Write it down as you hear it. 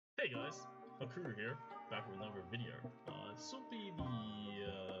guys, Akuru here, back with another video. This will be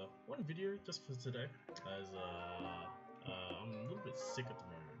the one video just for today, as I'm a little bit sick at the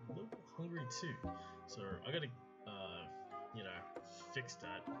moment, a little bit hungry too, so I gotta fix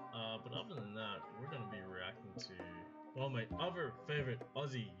that. But other than that, we're gonna be reacting to one of my other favorite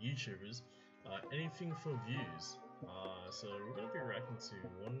Aussie YouTubers, Anything4Views. So we're gonna be reacting to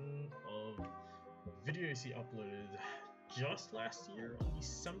one of the videos he uploaded just last year on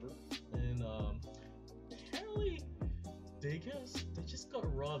December, and apparently they just got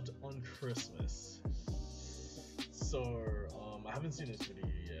robbed on Christmas. So I haven't seen this video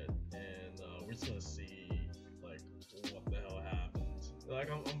yet, and we're just gonna see like what the hell happened. Like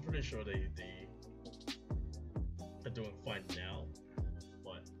I'm pretty sure they are doing fine now,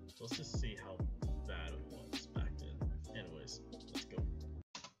 but let's just see how bad it was back then. Anyways, let's go.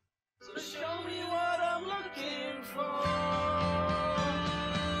 So show me what I'm looking for.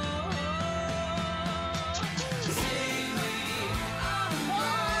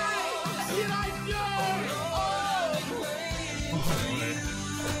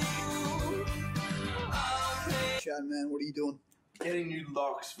 Chad, man, what are you doing? Getting new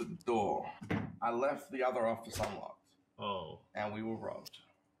locks for the door. I left the other office unlocked. Oh. And we were robbed.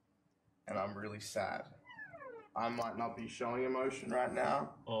 And I'm really sad. I might not be showing emotion right now.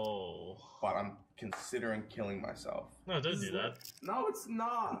 Oh. But I'm considering killing myself. No, don't do that. No, it's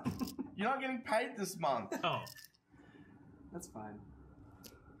not. You're not getting paid this month. Oh. That's fine.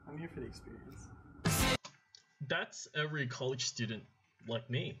 I'm here for the experience. That's every college student like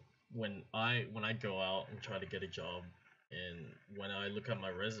me. When I go out and try to get a job, and when I look at my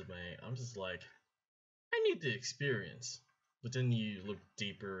resume, I'm just like, I need the experience. But then you look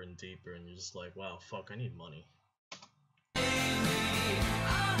deeper and deeper, and you're just like, wow, fuck, I need money.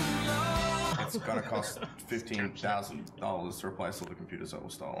 It's gonna cost $15,000 to replace all the computers that were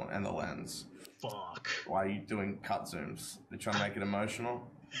stolen and the lens. Fuck. Why are you doing cut zooms? They're trying to make it emotional.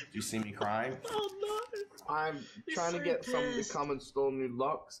 Do you see me crying? Oh no! I'm trying to get someone to come install new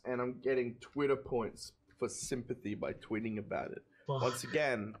locks, and I'm getting Twitter points for sympathy by tweeting about it. Fuck. Once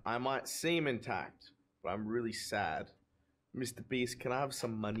again, I might seem intact, but I'm really sad. Mr. Beast, can I have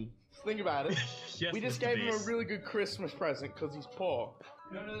some money? Think about it. Yes, we just Mr. gave him Beast. a really good Christmas present because he's poor.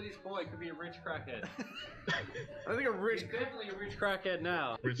 You don't know that he's poor, he could be a rich crackhead. I think a rich... He's definitely a rich crackhead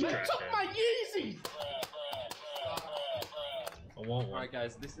now. Rich You crackhead. took my Yeezys! I want one. Alright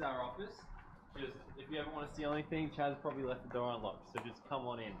guys, this is our office. Just, if you ever want to steal anything, Chad's probably left the door unlocked, so just come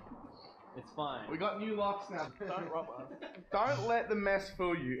on in. It's fine. We got new locks now. Don't rob us. Don't let the mess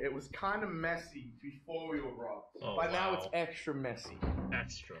fool you. It was kind of messy before we were robbed. Oh, But now wow. it's extra messy.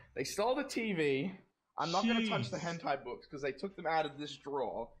 Extra. They stole the TV. I'm not going to touch the Jeez. hentai books because they took them out of this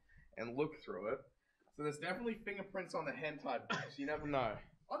drawer and looked through it. So there's definitely fingerprints on the hentai books. You never know.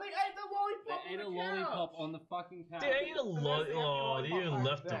 Oh, they ate the lollipop. They ate a on the couch. lollipop on the fucking couch. They ate a lot. Oh, they even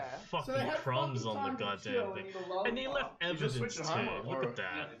left the So fucking they had crumbs fucking on the time to chill goddamn thing. eat a And they left lollipop. You just evidence switch too. it home, Look or- at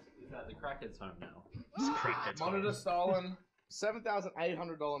that. Is that the crackhead's home now? This crackhead's Monitor home. stolen.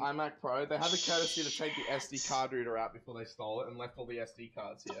 $7,800 iMac Pro. They had the courtesy to take the SD card reader out before they stole it and left all the SD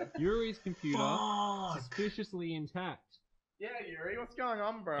cards here. Yuri's computer, Fuck. suspiciously intact. Yeah, Yuri, what's going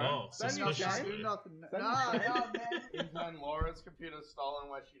on, bro? Oh, Send your suspicious. game. Do nothing. Send Nah, your nah, game. man. Intern Laura's computer's stolen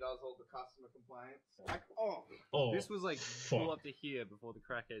where she does all the customer complaints. Like, oh. Oh, This was like full fuck. up to here before the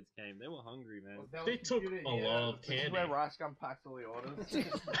crackheads came. They were hungry, man. They took a lot of This is candy. where Rice Gum packs all the orders.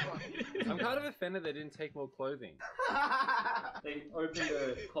 I'm kind of offended they didn't take more clothing. They opened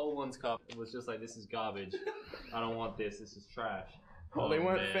the Cold Ones cup and was just like, this is garbage. I don't want this. This is trash. Well, they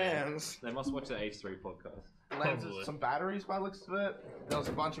weren't man. fans. They must watch the H3 podcast. Lenses, Probably. some batteries by the looks of it. There was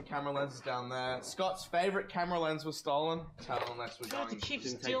a bunch of camera lenses down there. Scott's favorite camera lens was stolen. Tell him unless we're God, going. they keep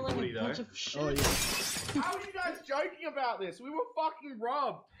Didn't take stealing 40 a bunch though. of shit. Oh, yeah. How are you guys joking about this? We were fucking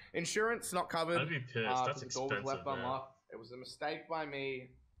robbed. Insurance not covered. I'd be pissed. That's The door was expensive, left man. unlocked. It was a mistake by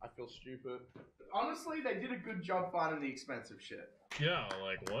me. I feel stupid. Honestly, they did a good job finding the expensive shit. Yeah,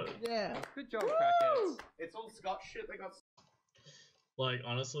 like what? Yeah. Good job, crackheads. Woo! It's all Scott shit. They got. Like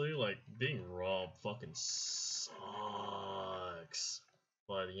honestly, like being robbed fucking sucks.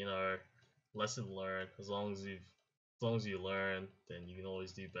 But you know, lesson learned. As long as you learn, then you can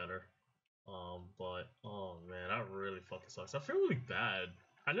always do better. But oh man, that really fucking sucks. I feel really bad.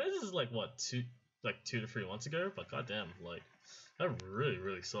 I know this is like what 2 to 3 months ago, but goddamn, like that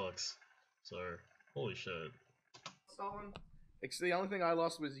really sucks. So holy shit. Stolen. Actually, the only thing I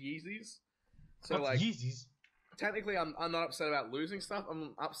lost was Yeezys. So What's like, Yeezys? technically, I'm not upset about losing stuff.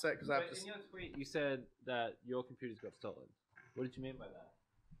 I'm upset because I have But to. in your tweet, you said that your computers got stolen. What did you mean by that?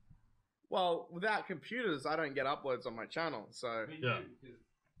 Well, without computers, I don't get uploads on my channel. So Yeah. Because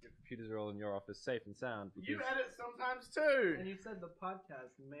your computers are all in your office safe and sound. You because- edit sometimes too. And you said the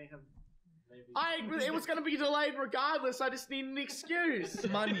podcast may have. It was going to be delayed regardless. I just need an excuse.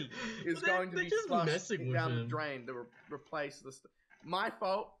 Money is But going to they're be just flushed messing with down the him. drain to replace this. My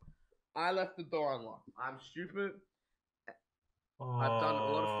fault. I left the door unlocked. I'm stupid. I've done a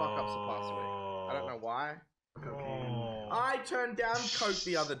lot of fuck ups the past week. I don't know why. Oh. I turned down coke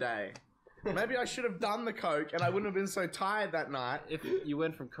the other day. Maybe I should have done the coke, and I wouldn't have been so tired that night. If you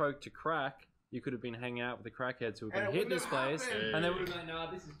went from coke to crack, you could have been hanging out with the crackheads who were going And to it hit this wouldn't have place, happened. and they would have been like, "Nah,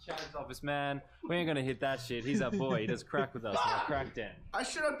 this is Chad's office, man. We ain't gonna hit that shit. He's our boy. He does crack with us. in our crack den." I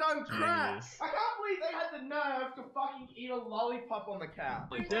should have done crack. Jeez. I can't believe they had the nerve to fucking eat a lollipop on the couch.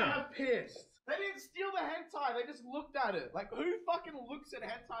 They Yeah. were pissed. They didn't steal the hentai. They just looked at it. Like, who fucking looks at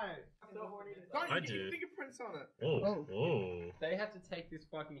hentai? Don't I you do. get fingerprints on it? Oh. Oh. They had to take this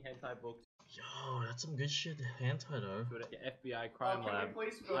fucking hentai book Yo, that's some good shit. Hentai though. to an FBI crime Oh, can we lab.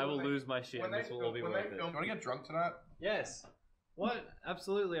 please film I will it? lose my shit, and this will all be when worth they it. film, you want to get drunk tonight? Yes. What?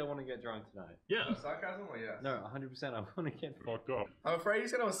 Absolutely, I want to get drunk tonight. Yeah. Sarcasm or yes? No, 100%. I want to get fucked up. I'm afraid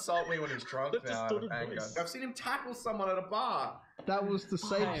he's gonna assault me when he's drunk That's now. distorted Out of anger. voice. I've seen him tackle someone at a bar. That was to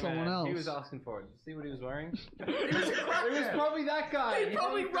save Hey, someone man, else. He was asking for it. You see what he was wearing? It was a crackhead. probably that guy. He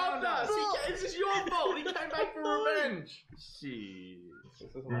probably robbed us. This is your fault. He came back for revenge. Shit.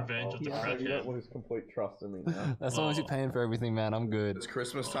 Revenge of the Yeah, crackhead. lose complete trust in me now. As long as you're paying for everything, man, I'm good. It's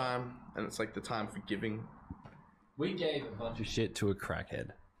Christmas time, and it's like the time for giving. We gave a bunch of shit to a crackhead.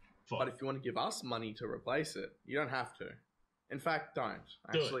 But if you want to give us money to replace it, you don't have to. In fact, don't.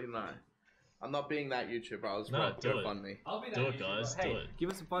 Do it. Actually, no. I'm not being that YouTuber. I was No, robbed. do Go it. fund me. I'll be Do it, guys, do Hey, it. give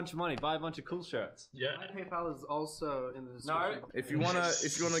us a bunch of money. Buy a bunch of cool shirts. Yeah. My PayPal is also in the description. If you wanna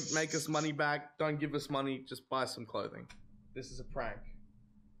make us money back, don't give us money. Just buy some clothing. This is a prank.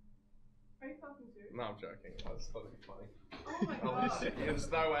 Are you talking serious? No, I'm joking. I just thought it'd be funny. Oh my god.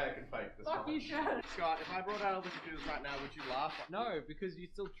 There's no way I can fake this. Fuck one. you, Chad. Scott, if I brought out all the computers right now, would you laugh? No, because you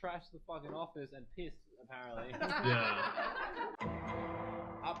still trashed the fucking office and pissed, apparently. Yeah.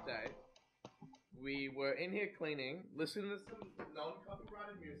 Update. We were in here cleaning, listening to some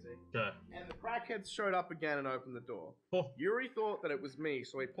non-copyrighted music, Okay. and the crackheads showed up again and opened the door. Oh. Yuri thought that it was me,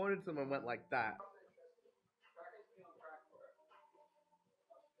 so he pointed to them and went like that.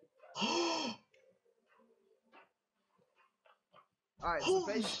 Alright, Holy so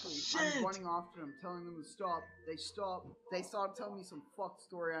basically, shit! I'm running after them, telling them to stop. They stop. They started telling me some fuck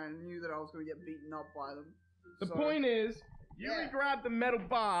story, and I knew that I was going to get beaten up by them. The So- point is, Yuri Yeah. grabbed the metal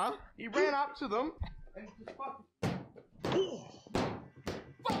bar, he ran up to them, and just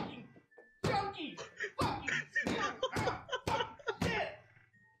fucking junkies! Fucking shit!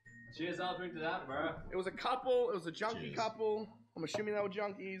 Cheers, I'll drink to that, bro. It was a couple, it was a junkie Jeez. couple. I'm assuming they were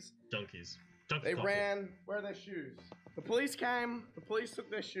junkies. Junkies. Junkie They couple. ran. Where are their shoes? The police came. The police took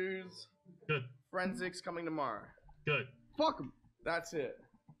their shoes. Good. Forensics coming tomorrow. Good. Fuck them. That's it.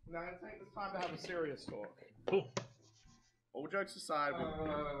 Now I'm gonna take this time to have a serious talk. Oh. All jokes aside,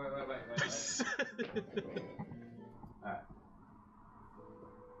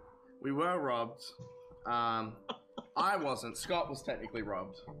 we were robbed. I wasn't. Scott was technically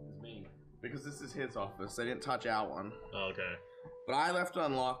robbed It's me. because this is his office. They didn't touch our one, Okay. but I left it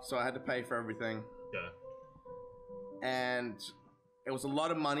unlocked, so I had to pay for everything. Yeah. And it was a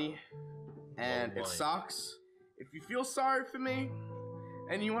lot of money, and it money. sucks. If you feel sorry for me,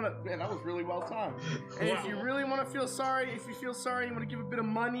 and you want to, man, that was really well timed. And if you Wow. really want to feel sorry, if you feel sorry, and you want to give a bit of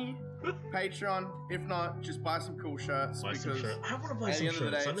money, Patreon. If not, just buy some cool shirts Buy some because shirts. I want to buy at some the end of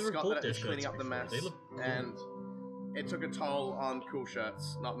the shirts. day, I never Scott bought their is cleaning shirts up the before. mess, They look cool. and it took a toll on cool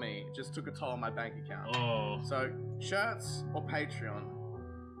shirts, not me. It just took a toll on my bank account. Oh. So shirts or Patreon.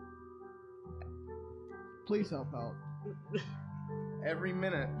 Please help out. Every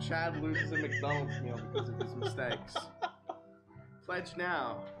minute, Chad loses a McDonald's meal because of his mistakes. Pledge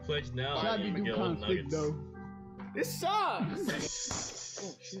now. Pledge now. Chad, you do Miguel kind of think Nuggets. though. This sucks!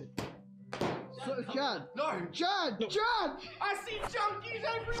 Oh shit. So, Chad. No! Chad! Chad! I see junkies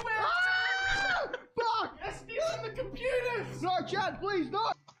everywhere! Ah! Fuck! They're stealing the computers! No, Chad, please,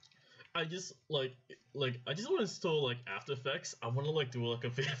 no! I just like I just want to install like After Effects. I want to like do like a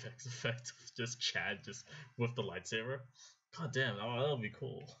VFX effect of just Chad just with the lightsaber. God damn, that'll be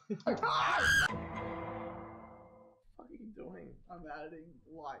cool. What are you doing? I'm adding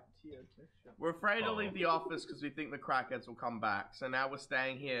light to your texture. We're afraid to Oh. leave the office because we think the crackheads will come back. So now we're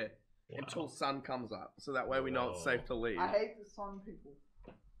staying here Wow. until sun comes up. So that way we know it's Whoa. safe to leave. I hate the sun people.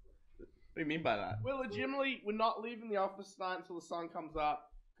 What do you mean by that? We're legitimately, we're not leaving the office tonight until the sun comes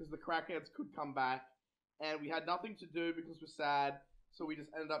up because the crackheads could come back. And we had nothing to do because we're sad, so we just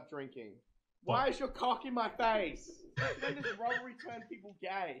ended up drinking. Why is your cock in my face? When does robbery turn people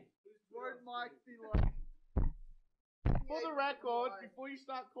gay? Word Mike be like. For the record, before you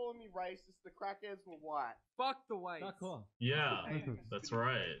start calling me racist, the crackheads were white. Fuck the whites. Not cool. Yeah, that's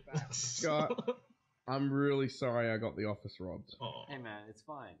right. Scott, I'm really sorry I got the office robbed. Oh. Hey man, it's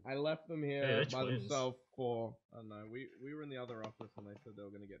fine. I left them here Hey, they're by twins. themselves for, I don't know, we were in the other office and they said they were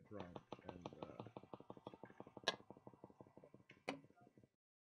going to get drunk. And,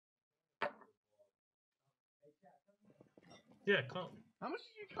 Yeah, come. how much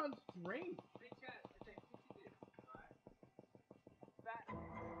did you cunts drink?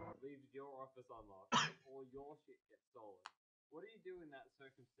 Leaves your office unlocked, or your shit gets stolen. What do you do in that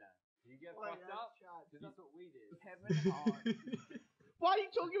circumstance? Do you get fucked up? Because that's what we did. Kevin Hart. Why are you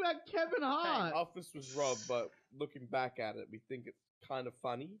talking about Kevin Hart? Office was robbed, but looking back at it, we think it's kind of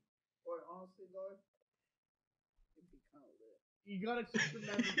funny. Boy, honestly though, it'd be kind of lit. You gotta just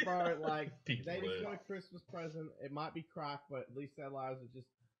remember, bro, like, Be they lit. just got a Christmas present. It might be crack, but at least their lives are just...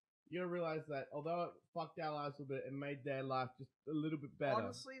 You gotta realize that, although it fucked our lives a little bit, it made their life just a little bit better.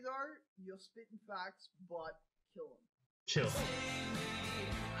 Honestly though, you're spitting facts, but kill him. Chill.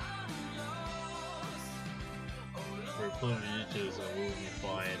 For a couple of YouTubers, we'll be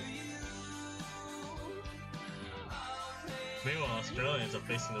fine. Meanwhile, Australians are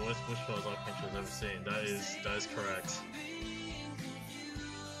facing the worst bushfires our country has ever seen. That is correct.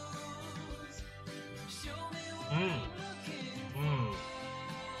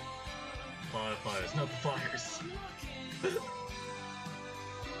 Firefighters, not the fires.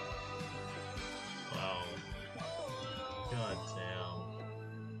 Wow. God damn.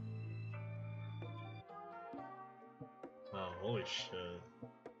 Oh, holy shit.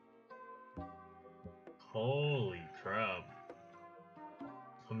 Holy crap.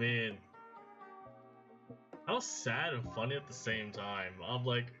 I mean, how sad and funny at the same time. I'm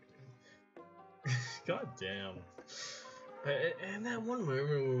like, god damn. And that one moment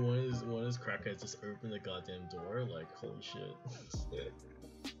where one of his crackheads just opened the goddamn door, like, holy shit.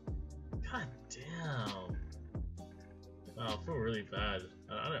 God damn. Wow, I feel really bad.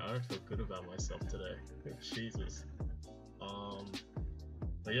 I don't feel good about myself today. Jesus.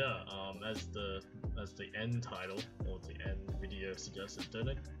 But yeah, as the end title or the end video suggested,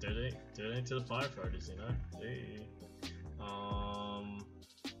 donate to the firefighters, you know. Hey.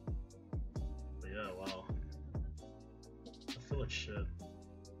 But yeah, wow. I feel like shit.